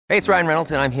Hey, it's Ryan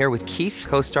Reynolds, and I'm here with Keith,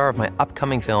 co-star of my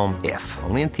upcoming film, If,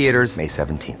 only in theaters May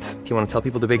 17th. Do you want to tell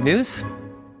people the big news?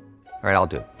 All right, I'll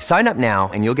do it. Sign up now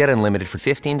and you'll get unlimited for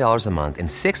 $15 a month and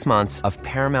 6 months of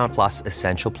Paramount Plus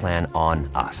Essential Plan on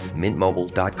us.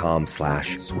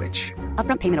 MintMobile.com/switch.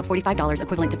 Upfront payment of $45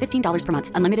 equivalent to $15 per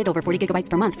month. Unlimited over 40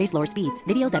 gigabytes per month. Face lower speeds.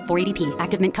 Videos at 480p.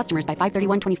 Active Mint customers by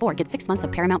 531.24 get 6 months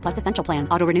of Paramount Plus Essential Plan.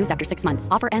 Auto renews after 6 months.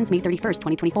 Offer ends May 31st,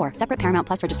 2024. Separate Paramount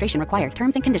Plus registration required.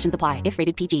 Terms and conditions apply if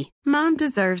rated PG. Mom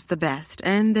deserves the best,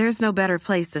 and there's no better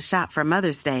place to shop for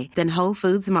Mother's Day than Whole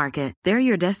Foods Market. They're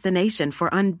your destination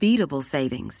for unbeatable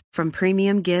savings. From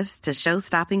premium gifts to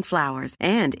show-stopping flowers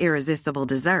and irresistible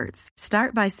desserts.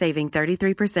 Start by saving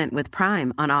 33% with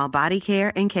Prime on all body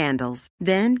care and candles.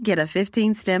 Then get a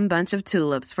 15-stem bunch of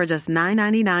tulips for just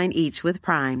 $9.99 each with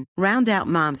Prime. Round out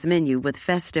Mom's menu with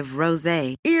festive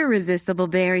rosé, irresistible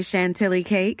berry chantilly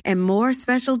cake, and more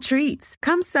special treats.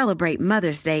 Come celebrate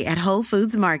Mother's Day at Whole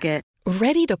Foods Market.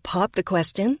 Ready to pop the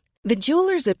question? The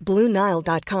jewelers at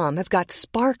BlueNile.com have got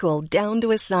sparkle down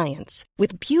to a science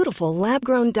with beautiful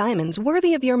lab-grown diamonds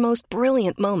worthy of your most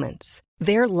brilliant moments.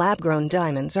 Their lab-grown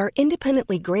diamonds are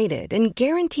independently graded and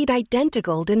guaranteed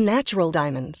identical to natural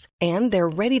diamonds, and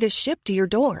they're ready to ship to your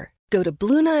door. Go to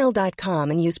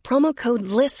BlueNile.com and use promo code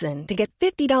LISTEN to get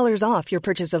 $50 off your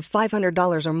purchase of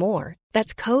 $500 or more.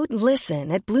 That's code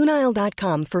LISTEN at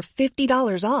BlueNile.com for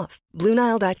 $50 off.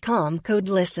 BlueNile.com, code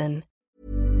LISTEN.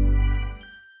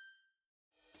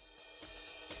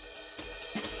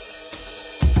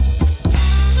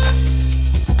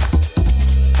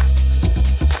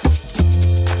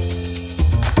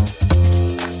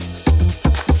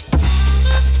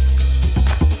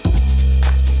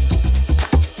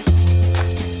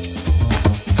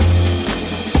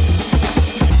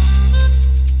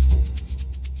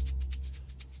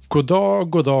 God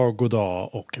dag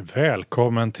och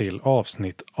välkommen till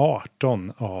avsnitt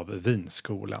 18 av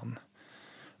Vinskolan.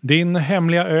 Din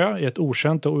hemliga ö är ett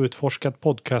okänt och utforskat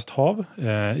podcasthav.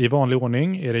 I vanlig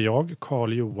ordning är det jag,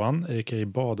 Carl Johan, a.k.a.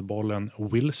 badbollen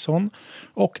Wilson,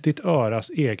 och ditt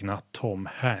öras egna Tom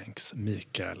Hanks,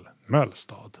 Mikael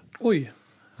Möllstad. Oj,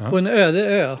 på en öde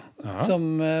ö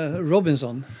som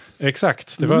Robinson.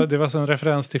 Exakt, det var en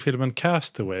referens till filmen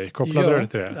Castaway. Kopplade du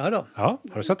till det? Ja då. Ja,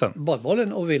 har du sett den?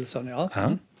 Badbollen och Wilson, ja. Det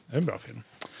är en bra film.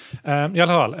 I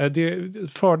alla fall,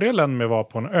 fördelen med att vara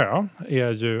på en ö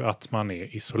är ju att man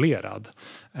är isolerad.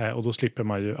 Och då slipper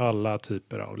man ju alla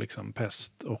typer av liksom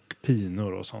pest och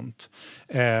pinor och sånt.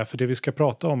 För det vi ska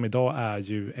prata om idag är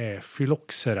ju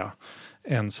phylloxera,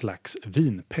 en slags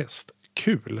vinpest.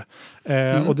 Kul.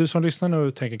 Och du som lyssnar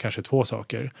nu tänker kanske två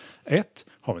saker. 1,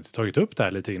 har vi inte tagit upp det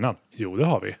här lite innan? Jo, det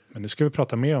har vi. Men nu ska vi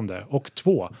prata mer om det. Och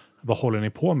 2, vad håller ni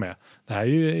på med? Det här är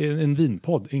ju en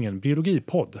vinpodd, ingen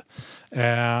biologipodd.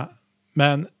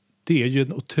 Men det är ju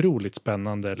en otroligt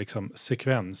spännande liksom,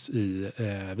 sekvens i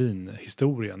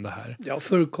vinhistorien det här. Ja,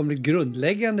 fullkomligt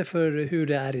grundläggande för hur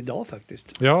det är idag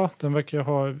faktiskt. Ja, den verkar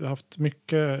ha haft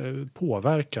mycket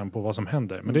påverkan på vad som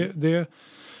händer. Men det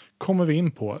kommer vi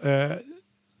in på.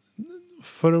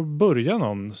 För att börja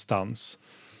någonstans.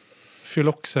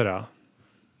 Phylloxera.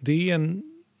 Det är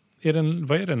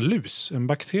vad är det? En lus? En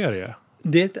bakterie?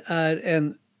 Det är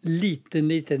en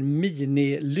liten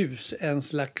minilus. En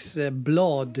slags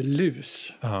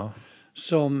bladlus. Ja.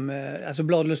 Alltså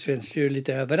bladlus finns ju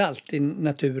lite överallt i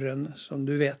naturen som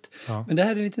du vet. Ja. Men det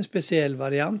här är en liten speciell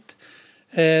variant.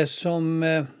 Som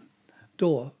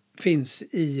då finns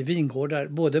i vingårdar,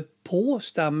 både på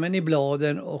stammen, i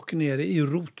bladen och nere i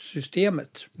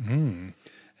rotsystemet.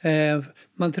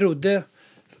 Man trodde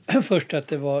först att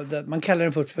det var, man kallar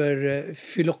den först för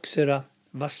Phylloxera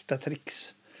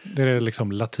vastatrix. Det är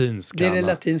liksom latinska. Det är det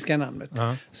latinska namnet.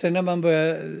 Ja. Sen när man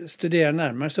började studera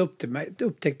närmare så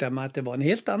upptäckte man att det var en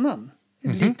helt annan.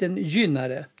 En liten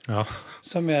gynnare. Ja.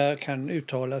 Som jag kan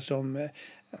uttala som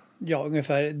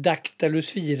ungefär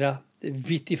Dactylus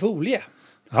vitifolie.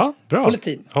 Ja, bra. På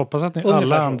latin. Jag hoppas att ni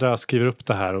alla andra skriver upp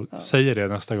det här och säger det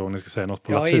nästa gång ni ska säga något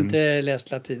på latin. Jag har inte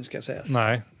läst latin ska sägas.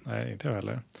 Nej, inte jag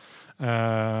heller.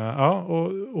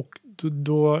 Och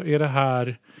då är det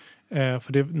här,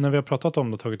 för det, när vi har pratat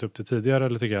om det och tagit upp det tidigare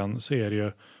lite grann, så är det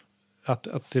ju att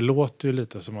det låter ju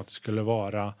lite som att det skulle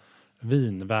vara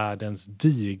vinvärldens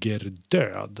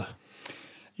digerdöd.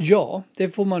 Ja, det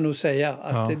får man nog säga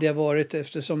att det har varit,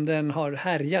 eftersom den har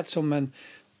härjat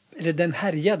den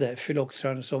härjade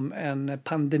phylloxeran som en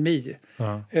pandemi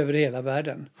över hela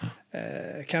världen.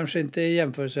 Kanske inte i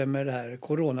jämförelse med det här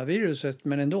coronaviruset,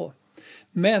 men ändå.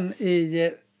 Men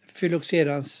i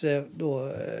phylloxerans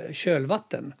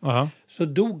kölvatten så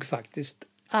dog faktiskt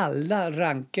alla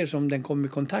ranker som den kom i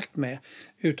kontakt med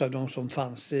utav de som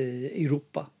fanns i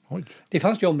Europa. Oj. Det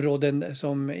fanns ju områden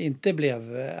som inte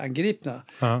blev angripna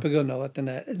på grund av att den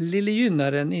där lille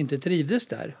gynnaren inte trivdes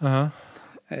där.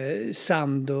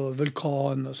 Sand och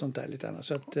vulkan och sånt där lite annat.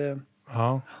 Så att,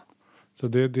 Så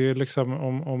det är liksom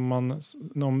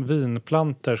om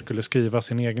vinplanter skulle skriva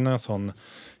sin egna sån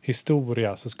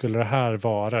historia så skulle det här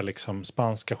vara liksom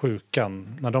spanska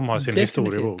sjukan när de har sin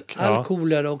historiebok. All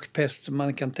kolera och pest som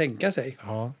man kan tänka sig.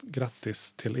 Ja,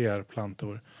 grattis till er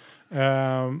plantor.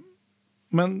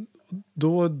 Men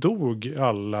då dog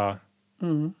alla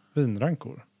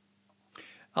vinrankor.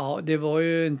 Ja, det var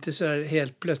ju inte så här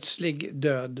helt plötslig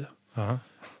död.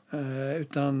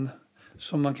 Utan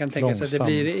som man kan tänka sig att det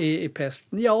blir i pest.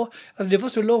 Ja, alltså det var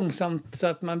så långsamt så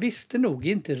att man visste nog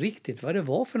inte riktigt vad det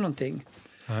var för någonting.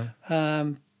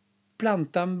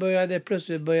 Plantan började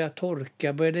plötsligt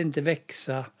torka, började inte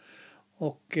växa.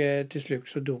 Och till slut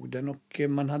så dog den. Och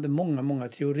man hade många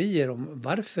teorier om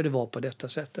varför det var på detta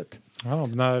sättet. Ja,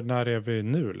 när är vi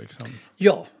nu liksom?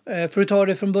 Ja, för att ta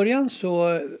det från början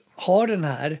så har den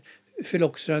här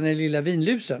phylloxera, den lilla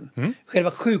vinlusen.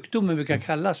 Själva sjukdomen brukar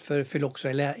kallas för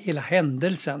phylloxera, eller hela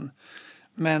händelsen.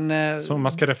 Men, så om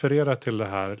man ska referera till det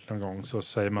här någon gång så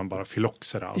säger man bara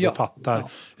phylloxera. Och då fattar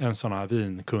en sån här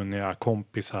vinkunniga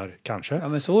kompisar kanske. Ja,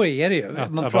 men så är det ju.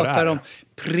 Man pratar om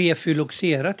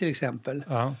prefylloxera till exempel.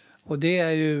 Ja. Och det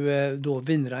är ju då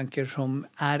vinranker som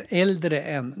är äldre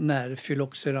än när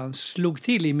phylloxeran slog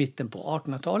till i mitten på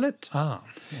 1800-talet.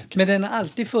 Okay. Men den har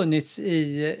alltid funnits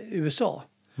i USA.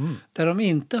 Där de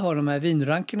inte har de här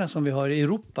vinrankerna som vi har i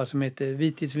Europa som heter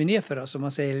Vitis vinifera, som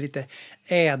man säger lite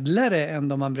ädlare än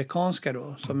de amerikanska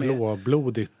då. Som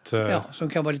blåblodigt. Som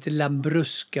kan vara lite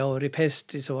lambrusca och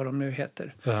ripestris och vad de nu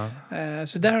heter.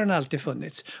 Så där har den alltid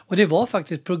funnits. Och det var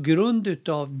faktiskt på grund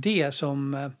utav det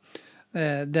som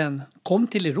den kom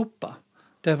till Europa.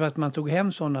 Därför att man tog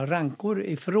hem sådana rankor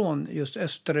ifrån just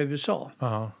östra USA.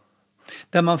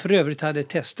 Där man för övrigt hade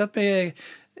testat med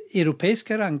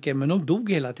europeiska ranker, men de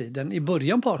dog hela tiden i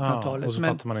början på 1800-talet. Och så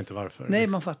fattar man inte varför. Nej,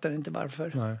 man fattar inte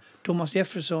varför. Nej. Thomas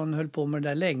Jefferson höll på med det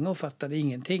där länge och fattade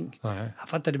ingenting. Nej. Han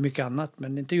fattade mycket annat,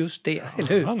 men inte just det,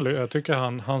 eller hur? Jag tycker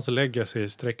hans legacy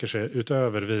sträcker sig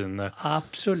utöver vin.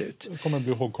 Absolut. Kommer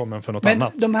bli ihågkommen för något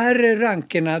annat. Men de här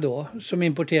rankerna då, som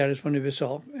importerades från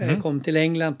USA, kom till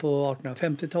England på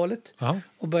 1850-talet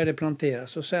och började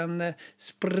planteras. Och sen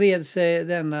spred sig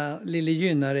denna lille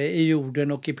gynnare i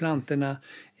jorden och i plantorna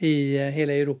i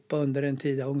hela Europa under en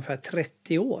tid av ungefär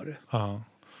 30 år.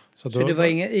 Så det var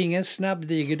ingen snabb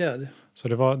digerdöd. Så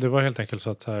det var helt enkelt så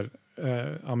att här,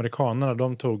 amerikanerna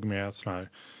de tog med såna här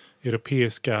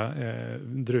europeiska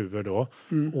druvor då.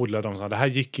 Odlade de och sa det här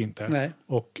gick inte. Nej.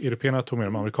 Och européerna tog med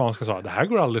de amerikanska och sa det här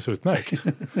går alldeles utmärkt.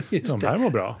 De här var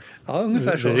bra. Ja,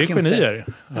 ungefär så. Det är genier.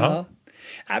 Ja,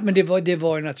 men det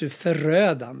var naturligtvis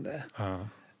förödande.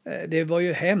 Det var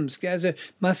ju hemskt. Alltså,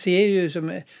 man ser ju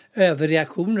som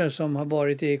överreaktioner som har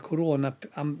varit i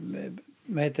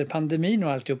pandemin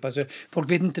och alltihop. Alltså,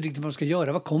 folk vet inte riktigt vad de ska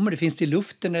göra. Vad kommer det? Finns det i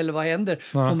luften eller vad händer?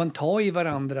 Får man ta i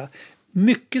varandra?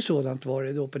 Mycket sådant var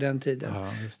det då på den tiden.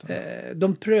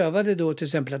 De prövade då till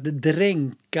exempel att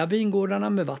dränka vingårdarna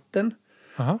med vatten.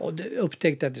 Och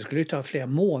upptäckte att det skulle ta flera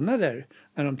månader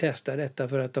när de testade detta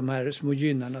för att de här små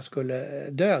gynnarna skulle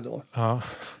dö då.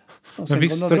 Men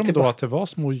visste de då att det var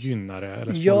små gynnare?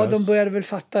 Eller ja, de började väl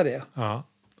fatta det.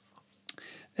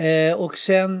 Och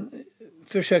sen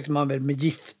försökte man väl med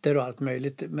gifter och allt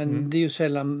möjligt. Men det är ju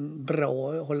sällan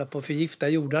bra att hålla på att förgifta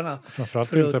jordarna.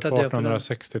 Framförallt inte på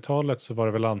 1860-talet så var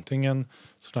det väl antingen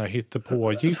sådana här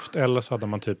hittepågift eller så hade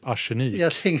man typ arsenik.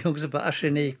 Jag tänker också på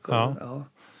arsenik och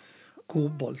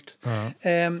kobolt.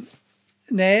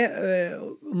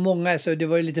 Många, så det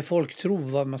var ju lite folktro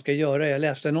vad man ska göra. Jag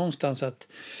läste någonstans att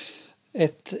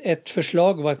ett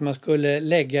förslag var att man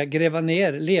skulle gräva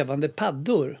ner levande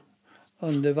paddor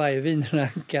under varje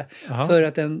vinranka för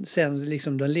att sen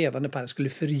liksom den levande paddan skulle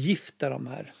förgifta de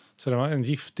här. Så det var en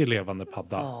giftig levande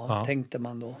padda? Ja, tänkte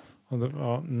man då.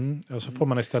 Och så får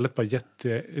man istället bara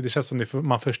det känns som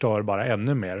man förstör bara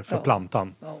ännu mer för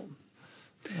plantan. Ja.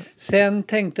 Sen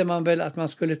tänkte man väl att man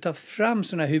skulle ta fram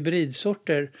såna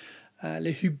hybridsorter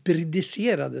eller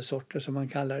hybridiserade sorter som man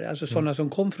kallar det. Alltså sådana som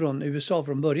kom från USA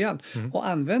från början och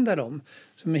använda dem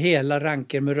som hela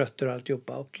ranker med rötter och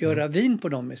alltihopa och göra vin på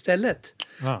dem istället.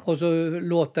 Och så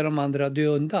låta de andra dö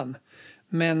undan.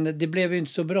 Men det blev ju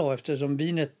inte så bra eftersom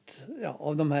vinet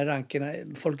av de här rankerna,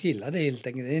 folk gillade det helt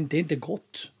enkelt. Det är inte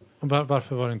gott. Och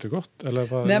varför var det inte gott?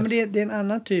 Eller Nej, men det är en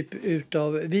annan typ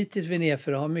utav Vitis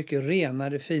vinifera har mycket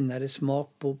renare, finare smak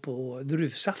på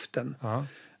druvsaften.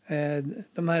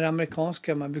 De här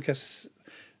amerikanska, man brukar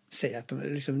säga att de är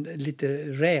liksom lite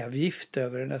rävgift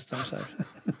över det nästan så här.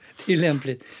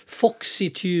 tillämpligt. Foxy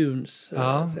Tunes.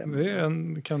 Ja,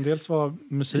 det kan dels vara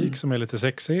musik som är lite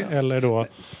sexy eller då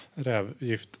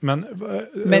rävgift. Men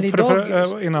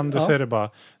innan du säger det bara,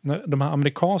 de här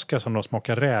amerikanska som då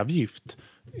smakar rävgift,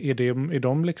 är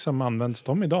de liksom, används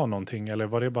de idag någonting eller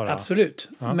var det bara... Absolut,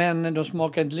 men de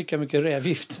smakar inte lika mycket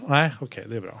rävgift. Nej, okej,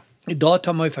 det är bra. Idag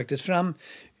tar man ju faktiskt fram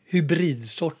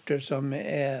hybridsorter som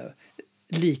är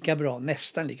lika bra,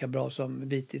 nästan lika bra som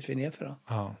vitis vinifera.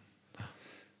 Ja.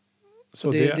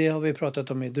 Så det har vi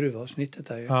pratat om i druvavsnittet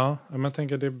här ju. Ja, men jag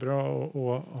tänker det är bra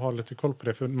att ha lite koll på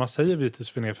det. För man säger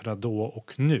vitis vinifera då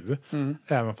och nu.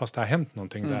 Även fast det har hänt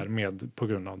någonting där på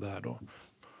grund av det här då.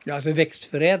 Ja, alltså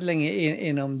växtförädling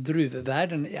inom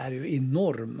druvvärlden är ju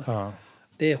enorm. Ja.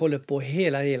 Det håller på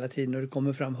hela tiden och det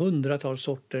kommer fram hundratals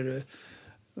sorter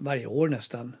varje år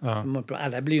nästan. Ja.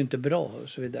 Alla blir ju inte bra och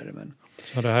så vidare. Men...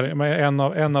 Så det här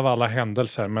är en av alla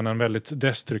händelser, men en väldigt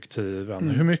destruktiv.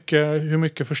 Hur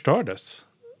mycket förstördes?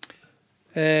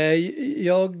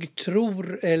 Jag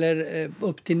tror,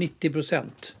 upp till 90%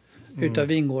 utav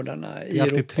vingårdarna i Europa. Det är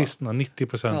alltid trist när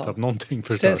 90% av någonting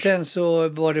förstörs. Sen så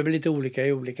var det väl lite olika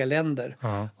i olika länder.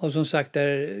 Ja. Och som sagt,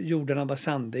 där jordarna var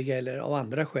sandiga eller av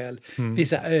andra skäl.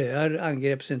 Vissa öar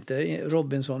angreps inte.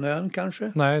 Robinsonön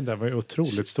kanske? Nej, det var ju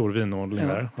otroligt stor vinodling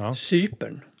där. Ja.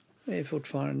 Cypern är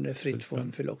fortfarande fritt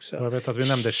från fyloxera. Och jag vet att vi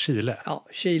nämnde Chile. Ja,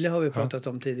 Chile har vi pratat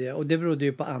om tidigare. Och det berodde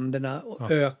ju på Anderna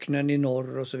och öknen i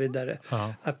norr och så vidare.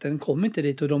 Ja. Att den kom inte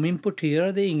dit. Och de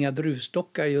importerade inga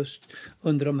druvstockar just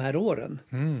under de här åren.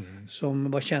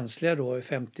 Som var känsliga då i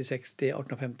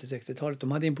 1850-60-talet.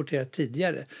 De hade importerat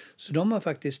tidigare. Så de har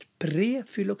faktiskt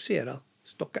pre-fyloxera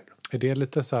stockar. Är det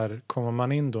lite så här, kommer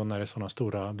man in då när det är sådana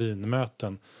stora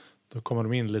vinmöten, då kommer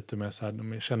de in lite med så här,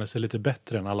 de känner sig lite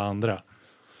bättre än alla andra?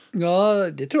 Ja,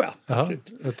 det tror jag. Ja,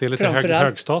 det är lite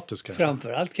hög status kanske.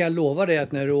 Framförallt kan jag lova dig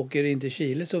att när du åker in till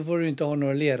Chile så får du inte ha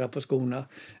några lera på skorna.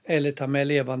 Eller ta med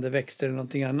levande växter eller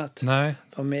någonting annat. Nej.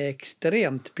 De är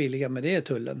extremt pilliga med det,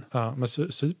 tullen. Ja, men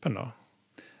Cypern då?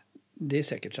 Det är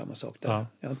säkert samma sak där. Ja.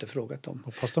 Jag har inte frågat dem.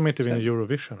 Hoppas de inte vinner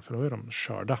Eurovision, för då är de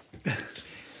körda.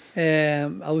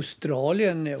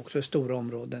 Australien är också stora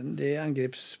områden. Det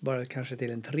angrips bara kanske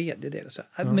till en tredjedel.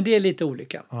 Men det är lite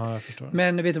olika. Ja, jag förstår.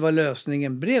 Men vet du vad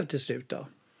lösningen blev till slut då?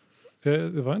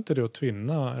 Det var inte det att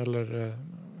tvinna, eller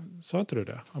sa inte du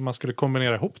det? Om man skulle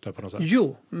kombinera ihop det på något sätt?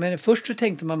 Jo, men först så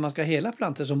tänkte man ska hela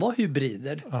plantor som var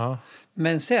hybrider. Aha.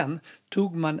 Men sen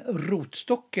tog man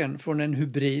rotstocken från en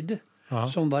hybrid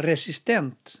som var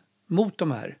resistent mot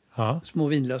de här små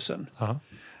vinlössen.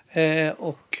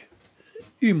 Och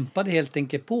ympade helt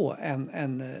enkelt på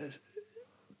en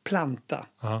planta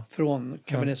från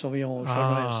Cabernet Sauvignon och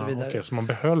Chardonnay och så vidare. Okay, så man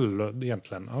behöll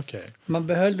egentligen, Man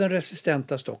behöll den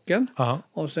resistenta stocken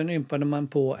och sen ympade man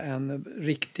på en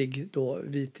riktig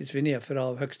vitis vinifera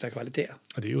av högsta kvalitet.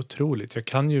 Ja, det är otroligt. Jag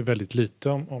kan ju väldigt lite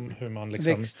om hur man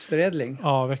liksom... Växtförädling.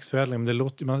 Ja, växtförädling. Men det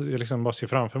låter, man liksom bara ser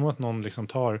framför mig att någon liksom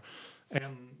tar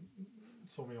en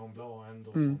Sauvignon Blanc och en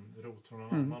som rot från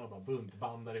någon annan och bara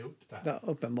buntbandar ihop det. Ja,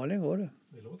 uppenbarligen går det.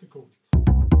 Det låter coolt.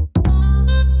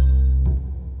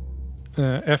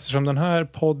 Eftersom den här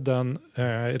podden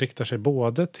riktar sig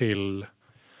både till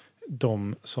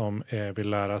de som vill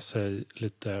lära sig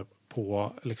lite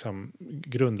på liksom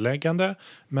grundläggande,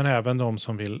 men även de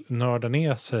som vill nörda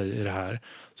ner sig i det här,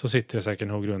 så sitter det säkert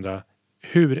nog och undrar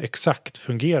hur exakt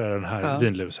fungerar den här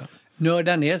vinlusen?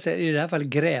 Nörda ner sig, i det här fallet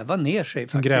gräva ner sig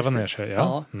faktiskt. Gräva ner sig,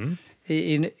 ja.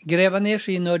 Gräva ner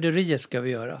sig i nörderiet ska vi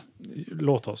göra.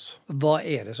 Låt oss. Vad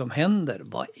är det som händer?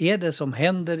 Vad är det som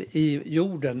händer i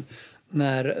jorden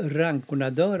när rankorna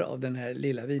dör av den här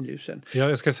lilla vinlusen? Ja,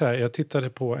 jag ska säga, jag tittade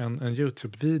på en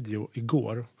YouTube-video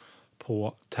igår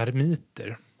på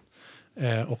termiter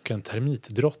och en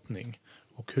termitdrottning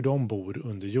och hur de bor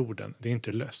under jorden. Det är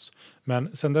inte löss.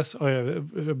 Men sen dess har jag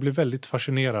blivit väldigt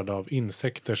fascinerad av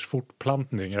insekters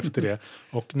fortplantning efter det.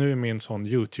 Och nu är min sån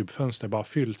YouTube-fönster bara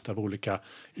fyllt av olika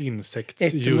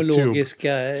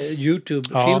etymologiska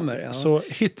YouTube-filmer. Ja, så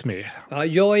hit me. Ja,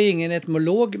 jag är ingen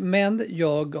etymolog, men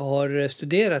jag har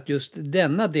studerat just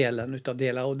denna delen utav det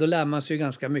hela. Och då lär man sig ju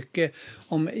ganska mycket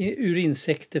om hur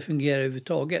insekter fungerar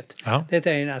överhuvudtaget. Ja.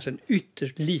 Detta är alltså en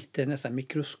ytterst liten, nästan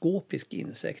mikroskopisk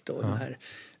insekt. Och den här,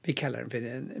 vi kallar den för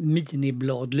en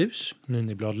minibladlus.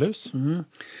 Minibladlus.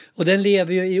 Och den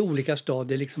lever ju i olika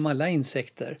stadier, liksom alla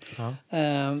insekter. Ja.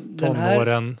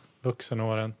 Tonåren,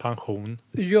 vuxenåren, pension.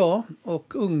 Ja,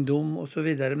 och ungdom och så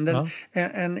vidare. Men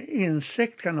en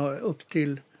insekt kan ha upp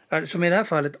till, som i det här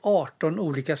fallet, 18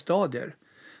 olika stadier.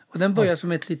 Och den börjar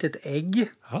som ett litet ägg.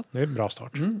 Ja, det är en bra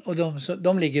start. Och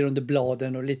de ligger under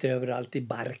bladen och lite överallt i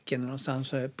barken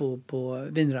någonstans på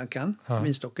vinrankan,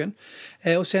 vinstocken.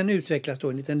 Och sen utvecklas då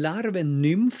en liten larv, en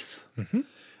nymf.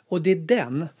 Och det är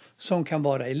den som kan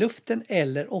vara i luften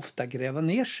eller ofta gräva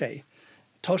ner sig.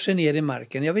 Tar sig ner i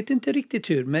marken. Jag vet inte riktigt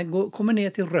hur, men kommer ner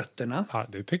till rötterna. Ja,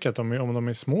 det tycker jag att om de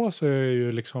är små så är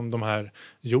ju liksom de här,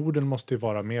 jorden måste ju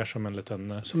vara mer som en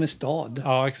liten... Som en stad.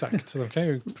 Ja, exakt. Så de kan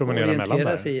ju promenera mellan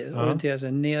där. Orientera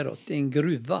sig neråt i en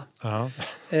gruva.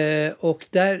 Och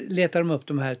där letar de upp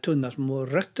de här tunna små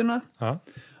rötterna.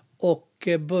 Och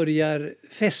börjar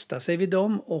fästa sig vid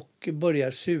dem och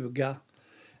börjar suga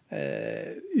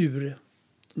ur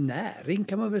näring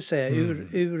kan man väl säga.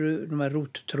 Ur de här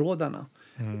rottrådarna.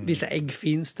 Vissa ägg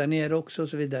finns där nere också och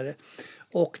så vidare.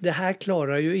 Och det här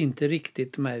klarar ju inte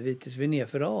riktigt de här vitis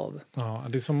vinifera av. Ja,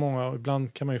 det är så många.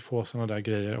 Ibland kan man ju få sådana där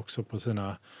grejer också på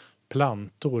sina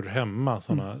plantor hemma.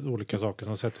 Sådana olika saker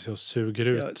som sätter sig och suger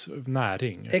ut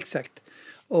näring. Exakt.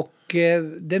 Och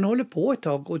den håller på ett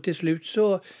tag och till slut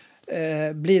så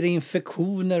blir det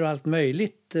infektioner och allt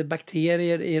möjligt.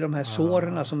 Bakterier i de här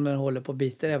såren som den håller på och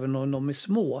biter även om de är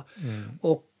små.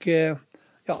 Och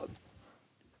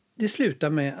det slutar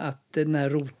med att den här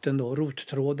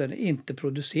rottråden inte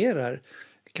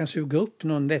kan suga upp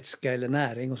någon vätska eller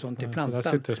näring och sånt i plantan.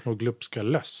 Där sitter små glupska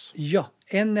löss. Ja,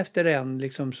 en efter en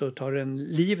liksom, så tar den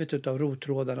livet av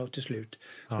rottrådarna och till slut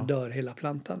så dör hela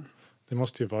plantan. Det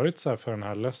måste ju varit så här för den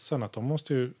här lössen att de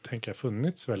måste ju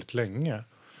funnits väldigt länge.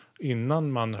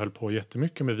 Innan man höll på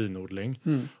jättemycket med vinodling.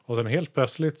 Och sen helt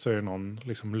plötsligt så är det någon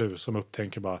liksom lus som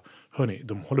upptänker bara, hörni,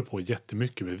 de håller på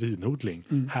jättemycket med vinodling.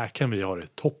 Här kan vi ha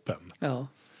det toppen. Ja,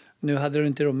 nu hade de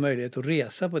inte möjlighet att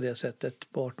resa på det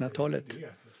sättet på 1800-talet. Jag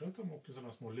tror att de åkte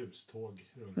sådana små luståg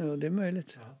runt. Ja, det är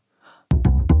möjligt. Ja.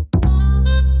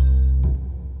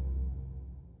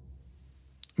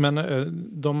 Men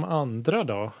de andra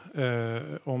då?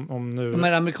 Om nu... De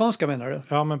här amerikanska menar du?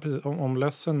 Ja, men precis. Om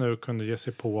lössen nu kunde ge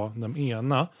sig på den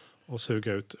ena och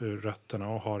suga ut ur rötterna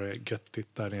och ha det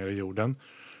göttigt där nere i jorden.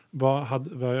 Vad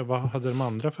hade de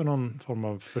andra för någon form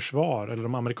av försvar? Eller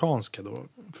de amerikanska då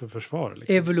för försvar?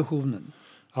 Liksom? Evolutionen.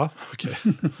 Ja, okej.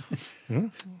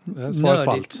 Svar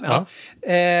på allt. Ja.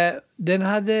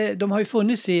 De har ju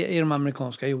funnits i de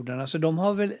amerikanska jordarna så de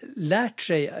har väl lärt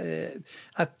sig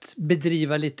att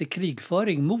bedriva lite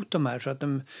krigföring mot de här så att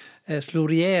de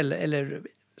slår ihjäl eller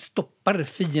stoppar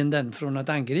fienden från att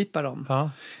angripa dem.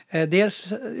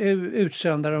 Dels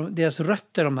utsöndrar de deras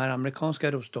rötter, de här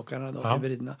amerikanska rotstockarna, då,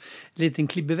 hybriderna, en liten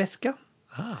klibbevätska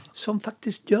som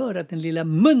faktiskt gör att den lilla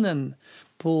munnen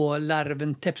på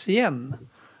larven täpps igen.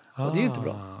 Och det är ju inte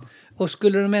bra. Och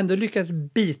skulle de ändå lyckas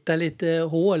bita lite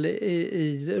hål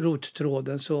i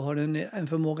rottråden så har den en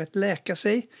förmåga att läka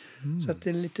sig. Så att det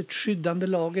är ett litet skyddande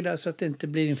lager där så att det inte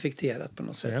blir infekterat på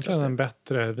något sätt. Egentligen en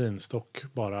bättre vinstock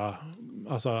bara,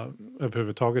 alltså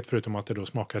överhuvudtaget förutom att det då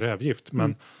smakar rävgift.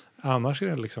 Men annars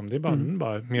är det liksom, det är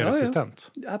bara mer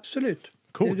resistent. Absolut.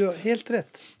 Coolt. Du har helt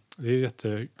rätt. Det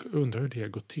är undrar hur det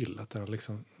går till att den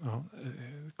liksom,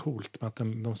 coolt med att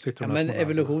de sitter men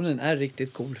evolutionen är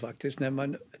riktigt cool faktiskt när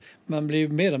man blir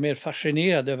mer och mer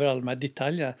fascinerad över alla de här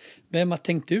detaljerna. Vem har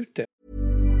tänkt ut det?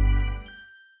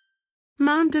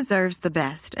 Mom deserves the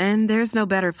best, and there's no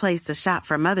better place to shop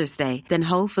for Mother's Day than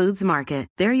Whole Foods Market.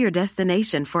 They're your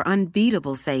destination for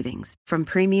unbeatable savings, from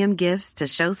premium gifts to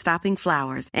show-stopping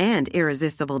flowers and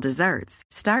irresistible desserts.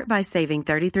 Start by saving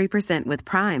 33% with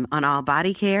Prime on all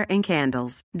body care and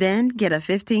candles. Then get a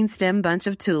 15-stem bunch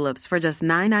of tulips for just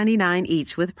 $9.99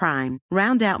 each with Prime.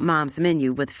 Round out Mom's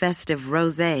menu with festive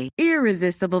rosé,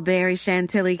 irresistible berry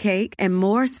chantilly cake, and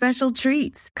more special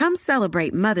treats. Come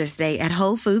celebrate Mother's Day at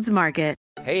Whole Foods Market.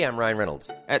 Hey, I'm Ryan Reynolds.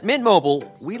 At Mint Mobile,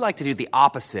 we like to do the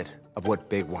opposite of what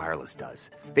Big Wireless does.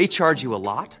 They charge you a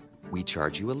lot, we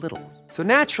charge you a little. So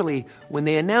naturally, when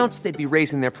they announced they'd be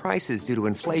raising their prices due to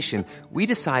inflation, we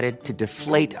decided to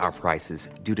deflate our prices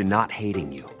due to not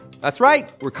hating you. That's right.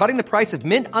 We're cutting the price of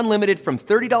Mint Unlimited from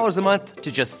 $30 a month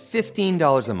to just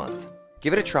 $15 a month.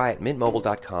 Give it a try at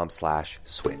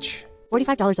mintmobile.com/switch.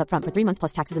 $45 up front for 3 months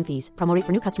plus taxes and fees. Promo rate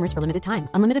for new customers for limited time.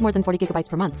 Unlimited more than 40 gigabytes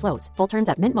per month. Slows full terms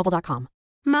at mintmobile.com.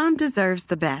 Mom deserves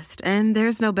the best, and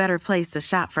there's no better place to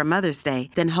shop for Mother's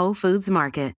Day than Whole Foods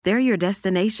Market. They're your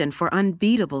destination for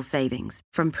unbeatable savings,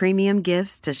 from premium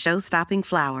gifts to show-stopping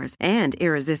flowers and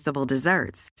irresistible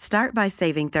desserts. Start by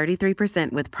saving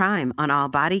 33% with Prime on all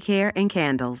body care and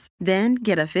candles. Then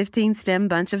get a 15-stem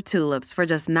bunch of tulips for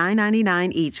just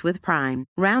 $9.99 each with Prime.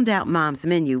 Round out Mom's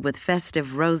menu with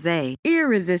festive rosé,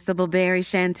 irresistible berry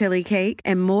chantilly cake,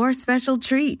 and more special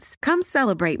treats. Come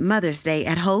celebrate Mother's Day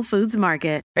at Whole Foods Market.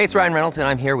 Market. Hey, it's Ryan Reynolds, and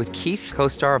I'm here with Keith,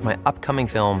 co-star of my upcoming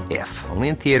film, If, only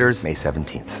in theaters May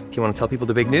 17th. Do you want to tell people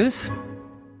the big news?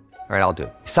 All right, I'll do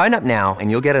it. Sign up now and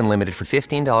you'll get unlimited for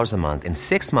 $15 a month and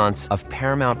 6 months of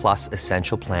Paramount Plus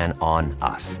Essential Plan on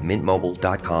us.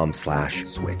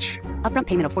 MintMobile.com/switch. Upfront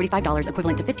payment of $45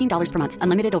 equivalent to $15 per month.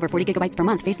 Unlimited over 40 gigabytes per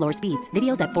month. Face lower speeds.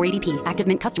 Videos at 480p. Active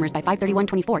Mint customers by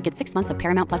 531.24 get 6 months of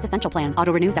Paramount Plus Essential Plan.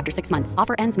 Auto renews after 6 months.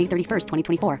 Offer ends May 31st,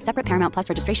 2024. Separate Paramount Plus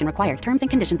registration required. Terms and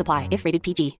conditions apply if rated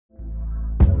PG.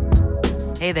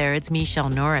 Hey there, it's Michelle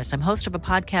Norris. I'm host of a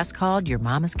podcast called Your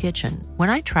Mama's Kitchen.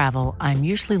 When I travel, I'm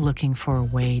usually looking for a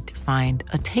way to find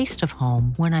a taste of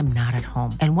home when I'm not at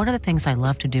home. And one of the things I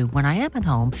love to do when I am at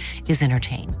home is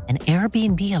entertain. And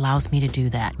Airbnb allows me to do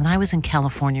that. When I was in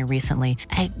California recently,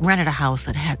 I rented a house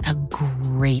that had a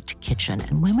great kitchen.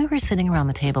 And when we were sitting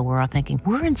around the table, we're all thinking,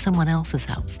 we're in someone else's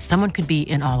house. Someone could be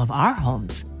in all of our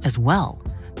homes as well.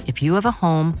 If you have a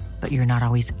home, but you're not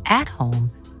always at home,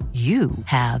 you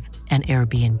have an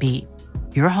Airbnb.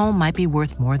 Your home might be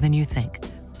worth more than you think.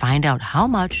 Find out how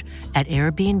much at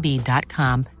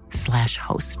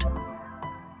airbnb.com/host.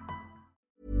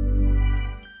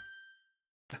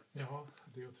 Ja,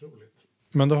 det är otroligt.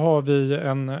 Men då har vi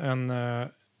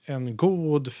en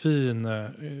god, fin,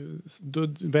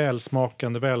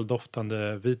 välsmakande,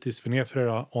 väldoftande vitis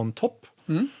vinifera on top.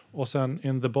 Och sen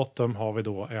in the bottom har vi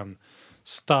då en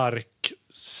stark,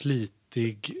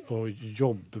 slitig och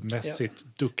jobbmässigt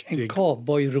duktig. En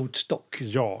cowboy-rotstock.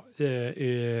 Ja,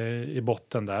 i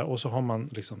botten där. Och så har man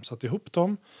liksom satt ihop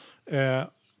dem.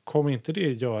 Kommer inte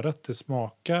det göra att det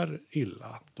smakar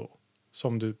illa då?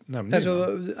 Som du nämnde.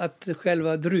 Alltså att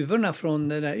själva druvorna från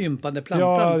den där ympande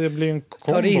plantan ja, det blir en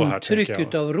kombo tar här,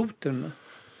 intryck av roten.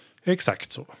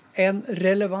 Exakt så. En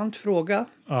relevant fråga.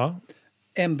 Ja.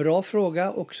 En bra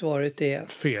fråga och svaret är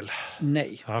fel.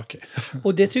 Nej. Ja, okay.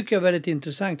 Och det tycker jag är väldigt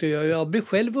intressant. Och jag blir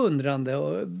själv undrande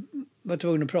och var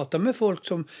tvungen att prata med folk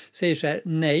som säger så här: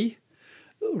 nej,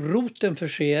 roten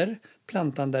förser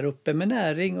plantan där uppe med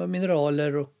näring och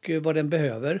mineraler och vad den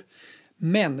behöver.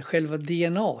 Men själva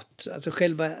DNA, alltså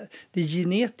själva det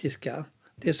genetiska,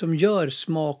 det som gör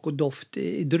smak och doft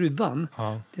i druvan,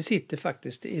 det sitter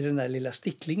faktiskt i den där lilla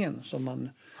sticklingen som man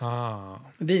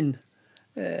vin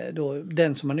då,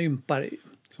 den som man ympar,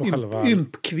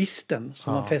 ympkvisten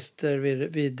som man fäster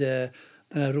vid den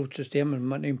här rotsystemen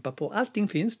man ympar på. Allting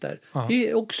finns där. Det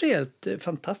är också helt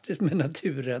fantastiskt med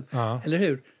naturen, eller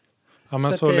hur? Ja,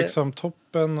 men så liksom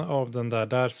toppen av den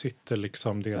där sitter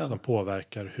liksom det som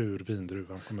påverkar hur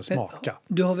vindruvan kommer smaka.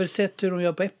 Du har väl sett hur de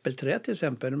gör på äppelträd till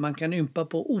exempel? Man kan ympa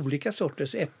på olika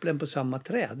sorters äpplen på samma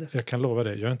träd. Jag kan lova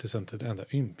dig, jag har inte sett en enda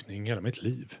ympning i hela mitt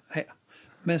liv. Nej.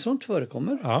 Men sånt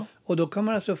förekommer. Ja. Och då kan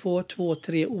man alltså få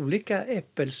 2-3 olika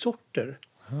äppelsorter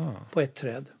på ett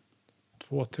träd.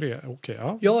 2-3, okej.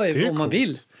 Ja, om man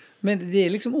vill. Men det är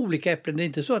liksom olika äpplen. Det är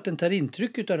inte så att den tar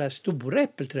intryck av det här stora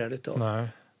äppelträdet då. Nej.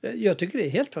 Jag tycker det är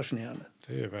helt fascinerande.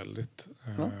 Det är väldigt.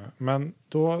 Men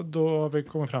då har vi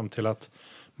kommit fram till att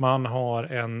man har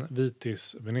en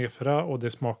vitis vinifera och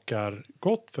det smakar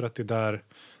gott för att det är där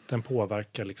den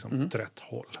påverkar liksom åt rätt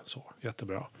håll. Så,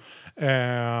 jättebra.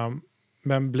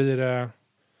 Men blir det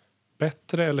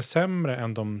bättre eller sämre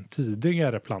än de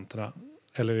tidigare plantorna?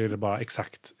 Eller är det bara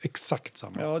exakt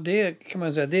samma? Ja, det kan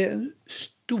man säga. Det är den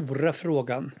stora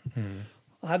frågan.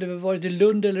 Hade vi varit i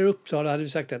Lund eller Uppsala hade vi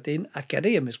sagt att det är en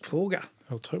akademisk fråga.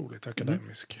 Otroligt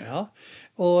akademisk. Ja,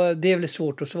 och det är väl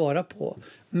svårt att svara på.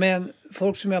 Men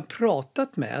folk som jag har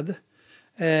pratat med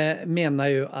menar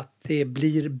ju att det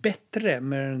blir bättre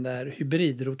med den där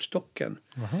hybridrotstocken.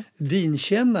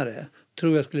 Vinkännare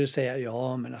tror jag skulle säga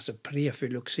ja, men alltså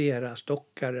prefyloxera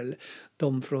stockar eller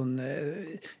de från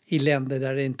i länder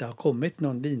där det inte har kommit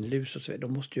någon vinlus och så vidare,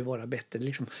 de måste ju vara bättre.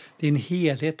 Liksom, det är en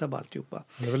helhet av alltihopa.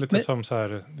 Det är väl lite som så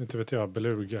här, inte vet jag,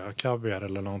 beluga, kaviar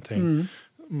eller någonting.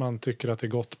 Man tycker att det är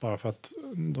gott bara för att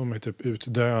de är typ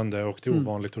utdöende och det är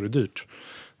ovanligt och det är dyrt.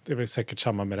 Det är väl säkert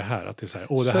samma med det här. Att det är så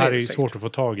här, det här är svårt att få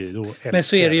tag i. Men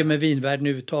så är det ju med vinvärlden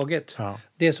överhuvudtaget. Ja.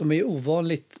 Det som är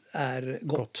ovanligt är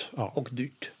gott. Och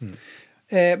dyrt.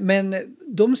 Men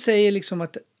de säger liksom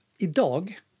att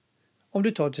idag, om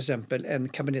du tar till exempel en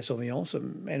Cabernet Sauvignon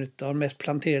som är en av de mest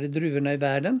planterade druvorna i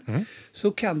världen,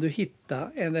 så kan du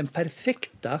hitta den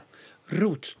perfekta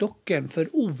rotstocken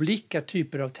för olika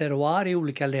typer av terroir i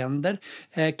olika länder,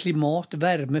 klimat,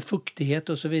 värme, fuktighet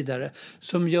och så vidare,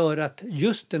 som gör att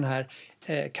just den här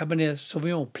Cabernet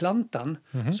Sauvignon-plantan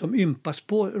som ympas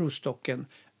på rotstocken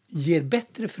ger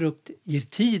bättre frukt, ger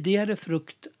tidigare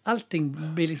frukt,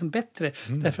 allting blir liksom bättre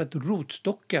därför att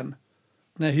rotstocken,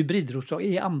 den här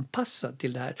hybridrotstocken, är anpassad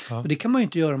till det här. Och det kan man ju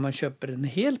inte göra om man köper en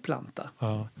hel planta.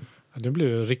 Ja, det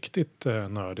blir riktigt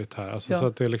nördigt här. Alltså, så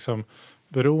att det är liksom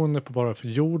beroende på vad det är för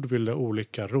jord vill det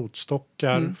olika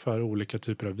rotstockar för olika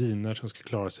typer av viner som ska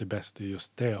klara sig bäst i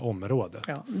just det området.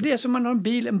 Ja, det är som man har en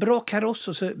bil, en bra kaross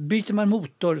och så byter man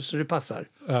motor så det passar.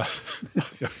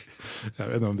 Jag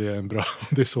vet inte om det är om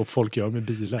det är så folk gör med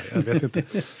bilar. Jag vet inte.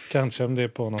 Kanske om det är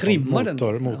på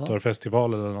någon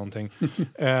motorfestival eller någonting.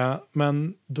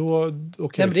 Men då...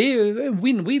 Okay. Nej, men det är ju en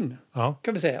win-win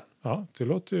kan vi säga. Ja, det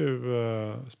låter ju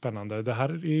spännande. Det här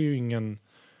är ju ingen...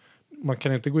 Man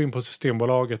kan inte gå in på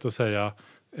Systembolaget och säga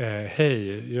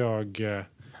hej, jag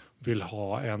vill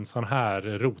ha en sån här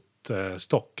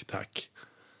rotstock, tack.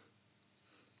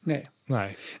 Nej.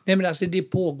 Nej, men alltså det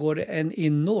pågår en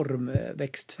enorm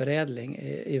växtförädling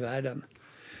i världen.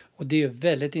 Och det är ju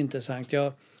väldigt intressant.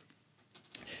 Jag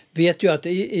vet ju att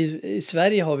i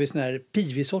Sverige har vi såna här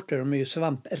pivisorter. De är ju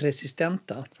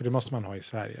svampresistenta. för det måste man ha i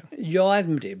Sverige. Ja,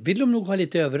 det vill de nog ha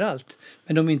lite överallt.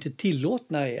 Men de är inte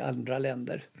tillåtna i andra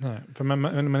länder. Nej,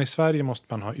 men i Sverige måste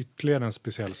man ha ytterligare en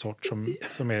speciell sort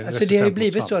som är alltså det har ju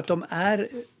blivit så att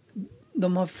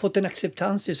de har fått en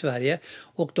acceptans i Sverige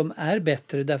och de är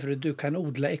bättre därför att du kan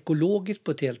odla ekologiskt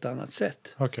på ett helt annat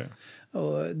sätt. Okej.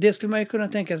 Och det skulle man ju kunna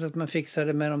tänka sig att man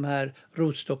fixade med de här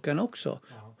rotstockarna också.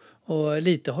 Och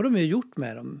lite har de ju gjort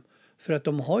med dem. För att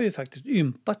de har ju faktiskt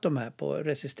ympat de här på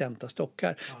resistenta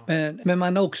stockar. Men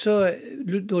man har också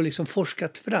då liksom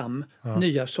forskat fram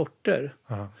nya sorter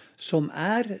som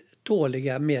är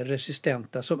tåliga, mer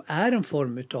resistenta, som är en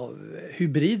form av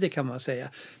hybrider kan man säga.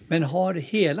 Men har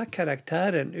hela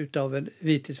karaktären utav en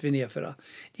vitis vinifera.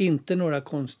 Inte några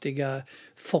konstiga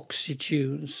Foxy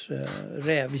Tunes,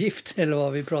 rävgift eller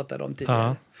vad vi pratade om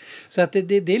tidigare. Så att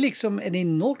det är liksom en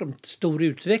enormt stor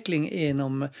utveckling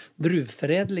inom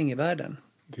druvförädling i världen.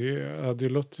 Det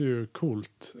låter ju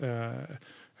coolt.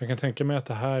 Jag kan tänka mig att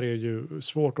det här är ju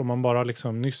svårt om man bara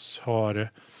liksom nyss har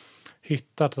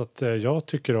hittat att jag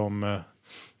tycker om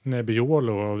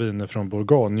Nebbiolo och viner från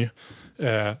Bourgogne.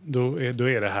 Då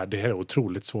är det här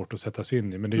otroligt svårt att sätta sig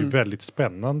in i. Men det är ju väldigt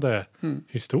spännande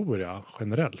historia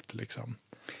generellt liksom.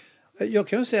 Jag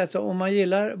kan ju säga att om man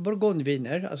gillar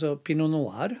Bourgogneviner, alltså Pinot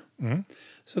Noir,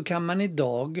 så kan man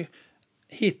idag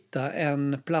hitta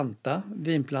en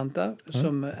vinplanta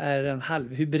som är en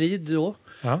halvhybrid då,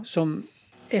 som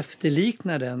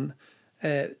efterliknar den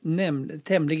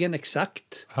tämligen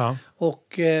exakt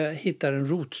och hittar en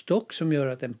rotstock som gör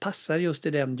att den passar just i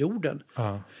den jorden.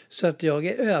 Så att jag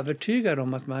är övertygad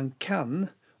om att man kan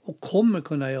och kommer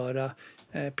kunna göra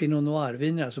Pinot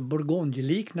Noir-viner, alltså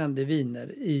Bourgogne-liknande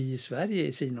viner i Sverige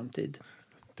i sinom tid.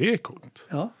 Det är coolt.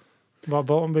 Ja.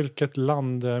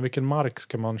 Vilken mark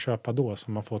ska man köpa då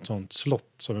som man får ett sånt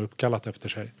slott som är uppkallat efter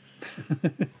sig?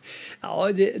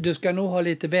 Ja, du ska nog ha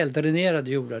lite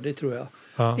väldränerade jordar, det tror jag.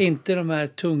 Inte de här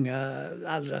tunga,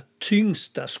 allra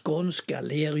tyngsta skånska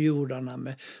lerjordarna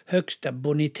med högsta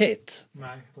bonitet.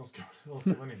 Nej, de ska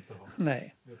man inte ha.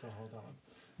 Nej.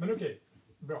 Men okej,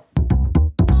 bra.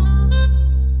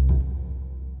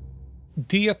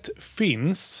 Det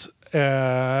finns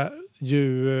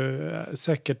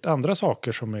säkert andra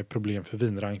saker som är problem för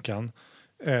vinrankan,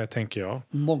 tänker jag.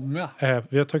 Många.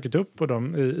 Vi har tagit upp på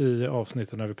dem i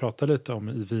avsnitten när vi pratar lite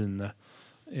om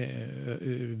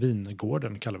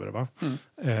vingården, kallar vi det va?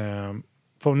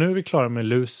 För nu är vi klara med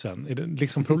lusen.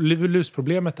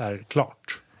 Lusproblemet är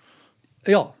klart.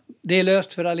 Ja, det är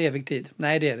löst för all evig tid.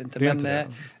 Nej, det är det inte.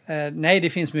 Nej, det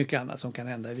finns mycket annat som kan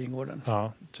hända i vingården.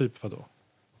 Ja, typ vad då?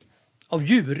 Av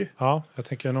djur? Ja, jag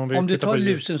tänker om du tar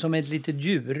lusen som ett litet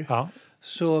djur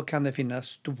så kan det finnas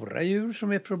stora djur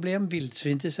som är problem.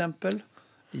 Vildsvin till exempel.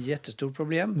 Jättestort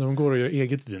problem. De går och gör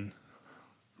eget vin.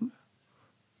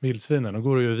 Vildsvinen, de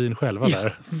går och gör vin själva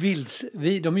där.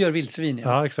 De gör vildsvin,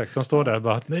 ja. Exakt. De står där och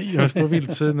bara, nej, jag står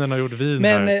vildsvinen och gjort vin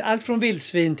här. Men allt från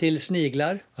vildsvin till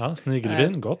sniglar. Ja,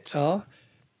 snigelvin, gott. Ja.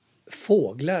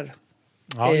 Fåglar.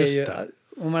 Ja, just det.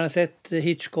 Om man har sett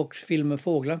Hitchcocks filmer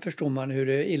Fåglar förstår man hur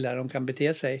illa de kan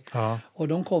bete sig. Ja. Och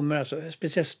de kommer alltså,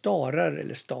 speciellt starar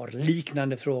eller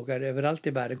starliknande frågor överallt i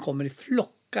världen, kommer i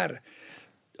flockar.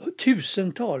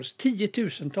 Tusentals,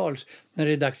 10-tusentals när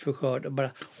det är dags för skörd och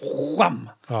bara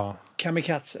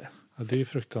kamikaze. Ja, det är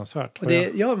fruktansvärt.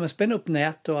 Och man spänner upp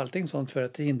nät och allting sånt för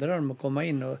att hindra dem att komma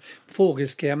in. Och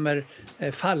fågelskrämmer,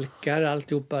 falkar,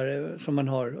 alltihopa som man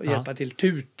har och hjälpa till.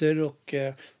 Tutor och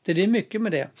det är mycket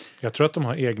med det. Jag tror att de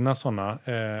har egna sådana,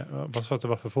 vad sa att det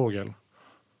var för fågel?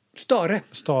 Stare.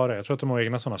 Jag tror att de har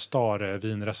egna sådana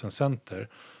vinrecensenter.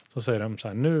 Så säger de så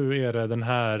här, nu är det den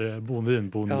här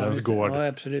vinbondens gård. Ja,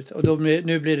 absolut. Och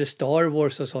nu blir det Star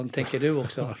Wars och sånt, tänker du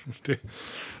också.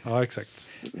 Ja,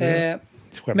 exakt.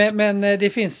 Skämt. Men det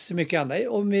finns mycket annat.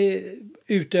 Om vi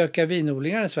utökar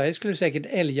vinodlingar i Sverige skulle säkert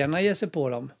älgarna ge sig på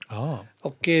dem.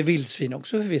 Och vildsvin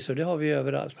också förvisso, det har vi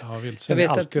överallt. Ja, vildsvin är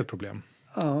alltid ett problem.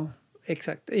 Ja,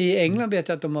 exakt. I England vet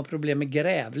jag att de har problem med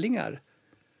grävlingar.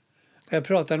 Jag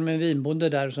pratade med en vinbonde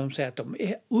där som säger att de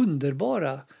är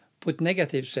underbara på ett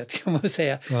negativt sätt kan man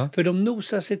säga. Ja. För de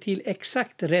nosar sig till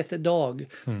exakt rätt dag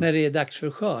när det är dags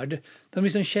för skörd. De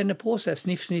liksom känner på sig,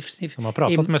 sniff, sniff, sniff. De har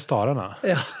pratat med stararna.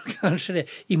 Ja, kanske det.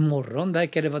 Imorgon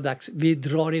verkar det vara dags. Vi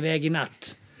drar iväg i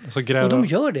natt. Och de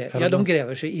gör det. Ja, de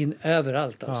gräver sig in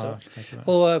överallt alltså.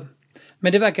 Ja,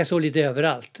 men det verkar så lite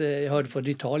överallt. Jag hörde från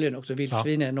Italien också.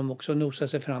 Vildsvinen, de också nosar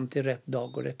sig fram till rätt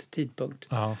dag och rätt tidpunkt.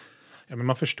 Ja, men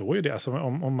man förstår ju det. Alltså,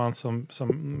 om man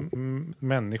som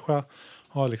människa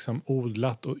har liksom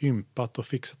odlat och ympat och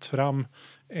fixat fram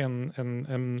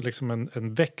en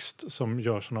växt som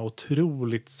gör såna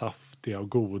otroligt saftiga och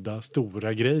goda,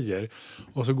 stora grejer.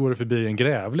 Och så går det förbi en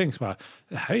grävling som bara,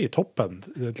 det här är toppen.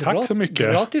 Tack så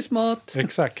mycket. Gratis mat.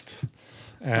 Exakt.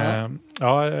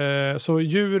 Så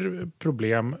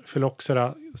djurproblem,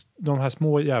 Phylloxera, de här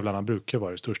små jävlarna brukar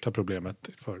vara det största problemet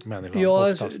för människan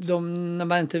oftast. När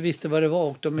man inte visste vad det var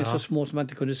och de är så små som man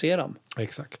inte kunde se dem.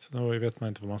 Exakt, då vet man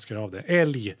inte vad man ska göra av det.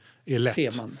 Älg är lätt.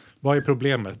 Ser man. Vad är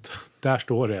problemet? Där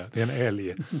står det är en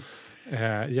älg.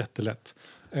 Jättelätt.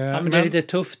 Men det är lite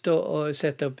tufft att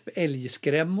sätta upp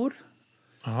älgskrämmor.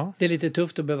 Aha. Det är lite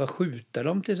tufft att behöva skjuta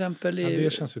dem till exempel. Ja,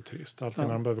 det känns ju trist. Alltid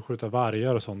när de behöver skjuta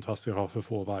vargar och sånt fast vi har för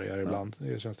få vargar ibland.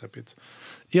 Det känns deppigt.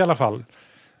 I alla fall.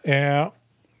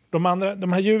 De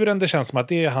här djuren, det känns som att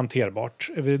det är hanterbart.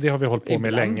 Det har vi hållit på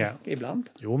med länge. Ibland.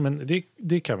 Jo, men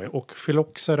det kan vi. Och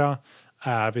Phylloxera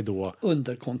är vi då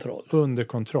under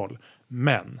kontroll.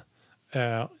 Men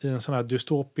i en sån här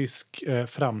dystopisk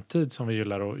framtid som vi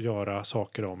gillar att göra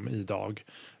saker om idag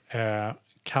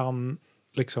kan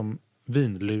liksom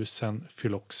vinlusen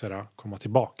Phylloxera komma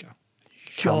tillbaka.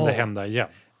 Kan det hända igen?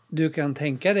 Du kan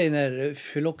tänka dig när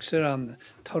Phylloxeran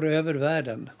tar över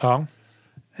världen. Ja.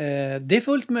 Det är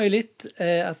fullt möjligt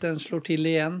att den slår till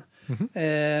igen.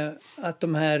 Att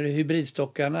de här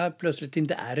hybridstockarna plötsligt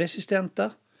inte är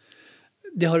resistenta.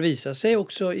 Det har visat sig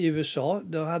också i USA.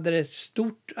 Då hade det ett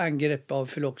stort angrepp av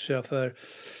Phylloxera för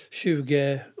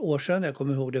 20 år sedan, jag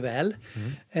kommer ihåg det väl.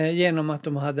 Genom att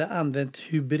de hade använt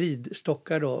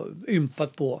hybridstockar då,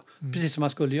 ympat på, precis som man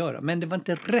skulle göra. Men det var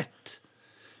inte rätt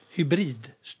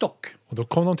hybridstock. Och då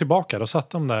kom de tillbaka, då satt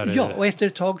de där. Ja, och efter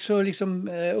ett tag så liksom,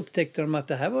 upptäckte de att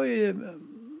det här var ju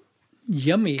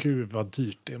yummy. Gud vad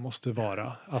dyrt det måste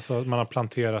vara. Alltså man har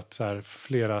planterat så här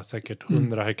flera, säkert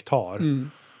 100 hektar.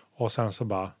 Och sen så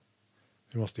bara,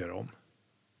 vi måste göra om.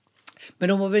 Men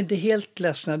de var väl inte helt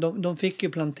ledsna. De fick ju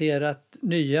planterat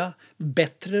nya,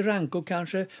 bättre rankor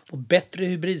kanske, på bättre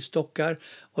hybridstockar.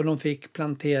 Och de fick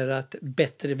planterat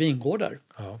bättre vingårdar.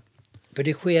 Ja. För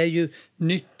det sker ju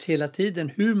nytt hela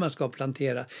tiden hur man ska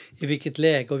plantera. I vilket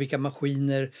läge och vilka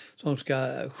maskiner som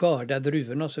ska skörda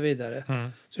druvorna och så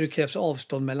vidare. Så det krävs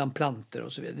avstånd mellan planter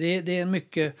och så vidare. Det är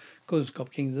mycket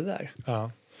kunskap kring det där.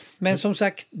 Ja. Men som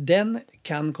sagt, den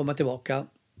kan komma tillbaka.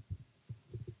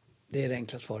 Det är det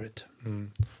enkla svaret.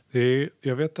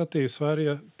 Jag vet att det är i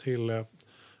Sverige till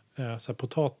så här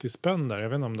potatisbönder. Jag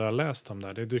vet inte om du har läst om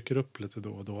det. Det dyker upp lite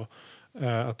då och då.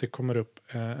 Att det kommer upp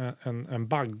en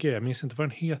bagge. Jag minns inte vad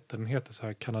den heter. Den heter så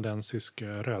här kanadensisk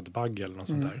rödbagge eller något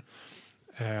sånt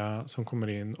där. Som kommer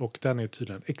in. Och den är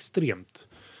tydligen extremt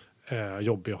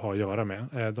jobbig att ha att göra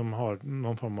med. De har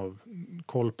någon form av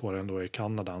koll på den då i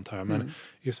Kanada antar jag. Men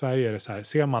i Sverige är det så här,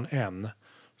 ser man en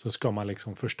så ska man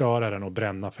liksom förstöra den och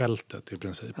bränna fältet i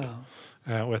princip.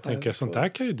 Ja. Och jag tänker, sånt där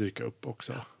kan ju dyka upp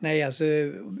också. Nej, alltså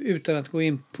utan att gå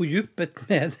in på djupet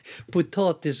med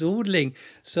potatisodling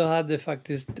så hade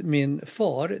faktiskt min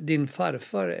far, din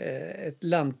farfar, ett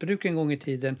lantbruk en gång i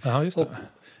tiden. Ja, just det.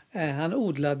 Och han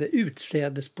odlade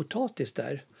utsädespotatis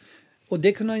där. Och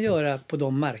det kunde han göra på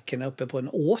de markerna uppe på en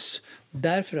ås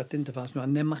därför att det inte fanns några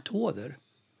nematoder.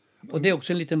 Och det är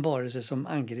också en liten varelse som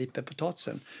angriper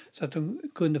potatisen. Så att de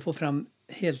kunde få fram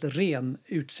helt ren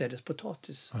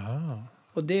utsädespotatis. Aha.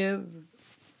 Och det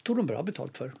tog de bra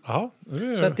betalt för. Aha,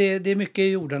 Så att det är mycket i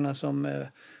jordarna som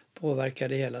påverkar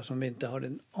det hela som vi inte har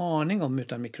en aning om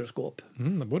utan mikroskop.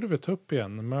 Det borde vi ta upp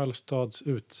igen. Mölstads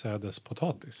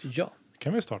utsädespotatis. Ja.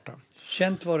 Kan vi starta.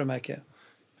 Känt varumärke.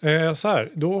 Så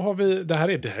här, då har vi, det här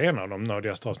är en av de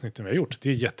nördigaste avsnitten vi har gjort. Det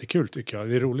är jättekul tycker jag.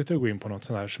 Det är roligt att gå in på något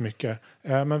sånt här så mycket.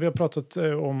 Men vi har pratat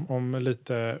om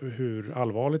lite hur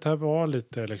allvarligt det här var.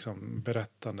 Lite liksom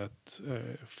berättandet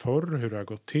förr, hur det har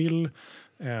gått till.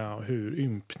 Hur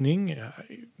ympning.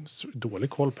 Dålig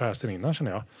koll på hästen innan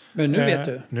känner jag. Men nu vet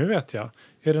du. Nu vet jag.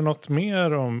 Är det något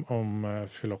mer om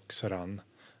Phylloxeran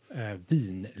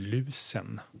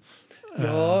vinlusen.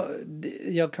 Ja,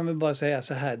 jag kan väl bara säga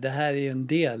så här. Det här är ju en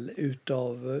del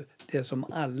utav det som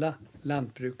alla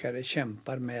lantbrukare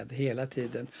kämpar med hela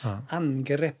tiden.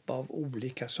 Angrepp av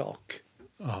olika sak.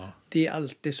 Det är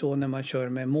alltid så när man kör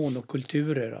med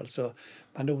monokulturer. Alltså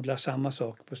man odlar samma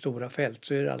sak på stora fält.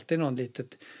 Så är det alltid någon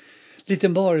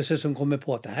liten varelse som kommer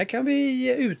på att det här kan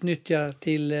vi utnyttja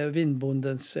till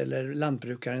vinbondens eller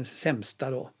lantbrukarens sämsta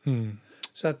då.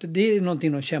 Så att det är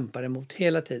någonting de kämpar emot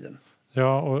hela tiden.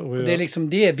 Ja, och det är liksom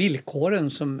det är villkoren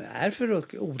som är för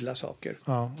att odla saker.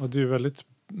 Ja, och det är väldigt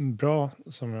bra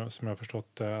som jag har förstått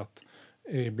det, att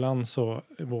ibland så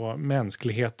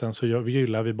mänskligheten så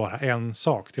gillar vi bara en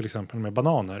sak, till exempel med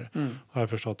bananer. Har jag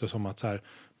förstått det som att så här,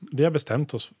 vi har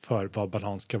bestämt oss för vad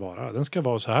banan ska vara. Den ska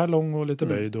vara så här lång och lite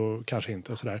böjd och kanske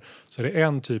inte sådär. Så det är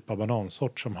en typ av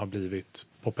banansort som har blivit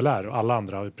populär och alla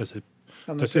andra har i princip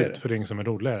dött ut för det är ingen som är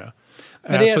roligare.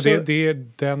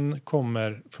 Den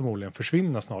kommer förmodligen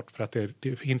försvinna snart för att det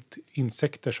är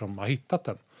insekter som har hittat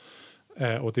den.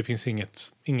 Och det finns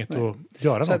inget att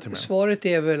göra någonting med. Svaret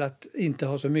är väl att inte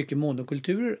ha så mycket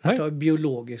monokulturer, att ha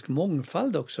biologisk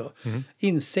mångfald också.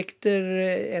 Insekter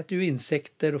äter ju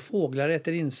insekter och fåglar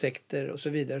äter insekter och så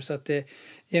vidare. Så att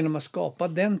genom att skapa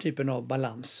den typen av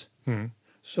balans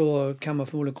så kan man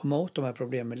förmodligen komma åt de här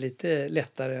problemen lite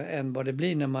lättare än vad det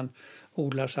blir när man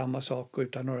odlar samma sak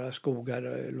utan några skogar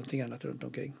eller någonting annat runt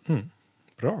omkring.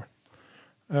 Bra.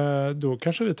 Då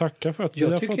kanske vi tackar för att vi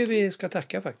har fått... Jag tycker vi ska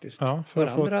tacka faktiskt. Ja, för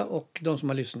varandra och de som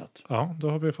har lyssnat. Ja, då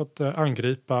har vi fått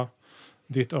angripa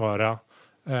ditt öra.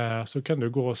 Så kan du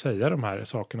gå och säga de här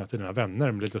sakerna till dina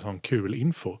vänner med lite sån kul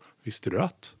info. Visste du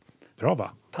att? Bra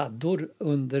va? Paddor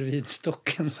under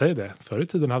vinstocken. Säg det. Förr i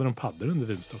tiden hade de paddor under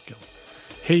vinstocken.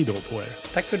 Hej då på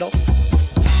er. Tack för idag.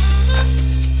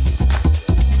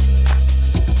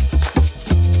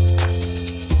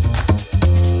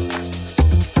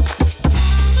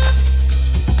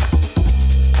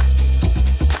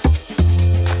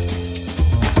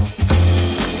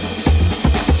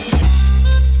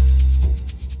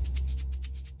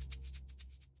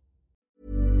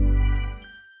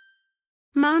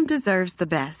 Mom deserves the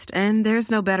best, and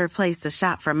there's no better place to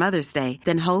shop for Mother's Day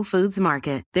than Whole Foods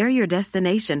Market. They're your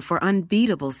destination for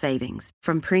unbeatable savings,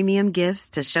 from premium gifts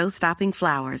to show-stopping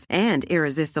flowers and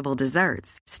irresistible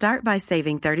desserts. Start by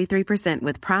saving 33%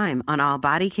 with Prime on all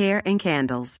body care and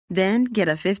candles. Then get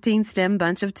a 15-stem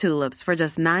bunch of tulips for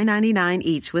just $9.99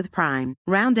 each with Prime.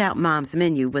 Round out Mom's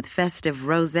menu with festive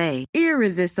rosé,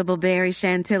 irresistible berry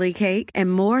chantilly cake,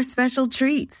 and more special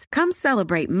treats. Come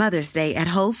celebrate Mother's Day at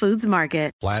Whole Foods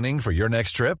Market. Planning for your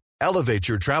next trip? Elevate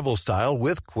your travel style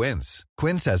with Quince.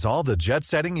 Quince has all the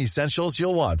jet-setting essentials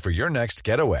you'll want for your next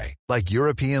getaway, like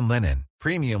European linen,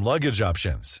 premium luggage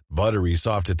options, buttery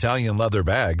soft Italian leather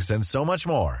bags, and so much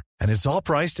more. And it's all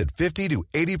priced at 50 to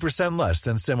 80% less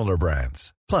than similar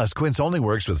brands. Plus, Quince only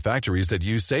works with factories that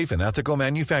use safe and ethical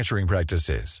manufacturing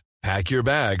practices. Pack your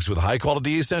bags with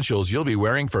high-quality essentials you'll be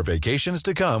wearing for vacations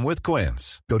to come with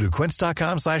Quince. Go to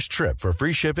quince.com/trip for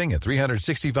free shipping and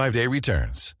 365-day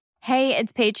returns. Hey,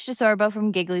 it's Paige DeSorbo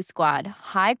from Giggly Squad.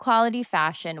 High quality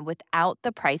fashion without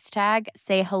the price tag.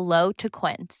 Say hello to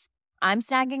Quince. I'm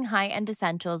snagging high-end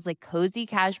essentials like cozy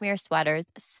cashmere sweaters,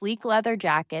 sleek leather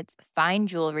jackets, fine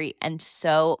jewelry, and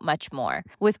so much more.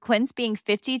 With Quince being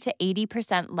 50 to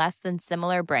 80% less than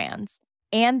similar brands.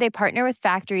 And they partner with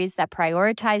factories that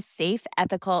prioritize safe,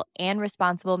 ethical, and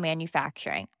responsible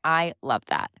manufacturing. I love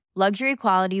that. Luxury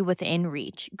quality within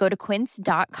reach. Go to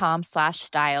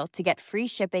quince.com/style to get free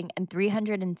shipping and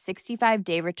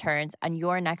 365-day returns on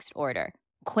your next order.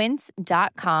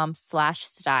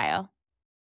 Quince.com/style.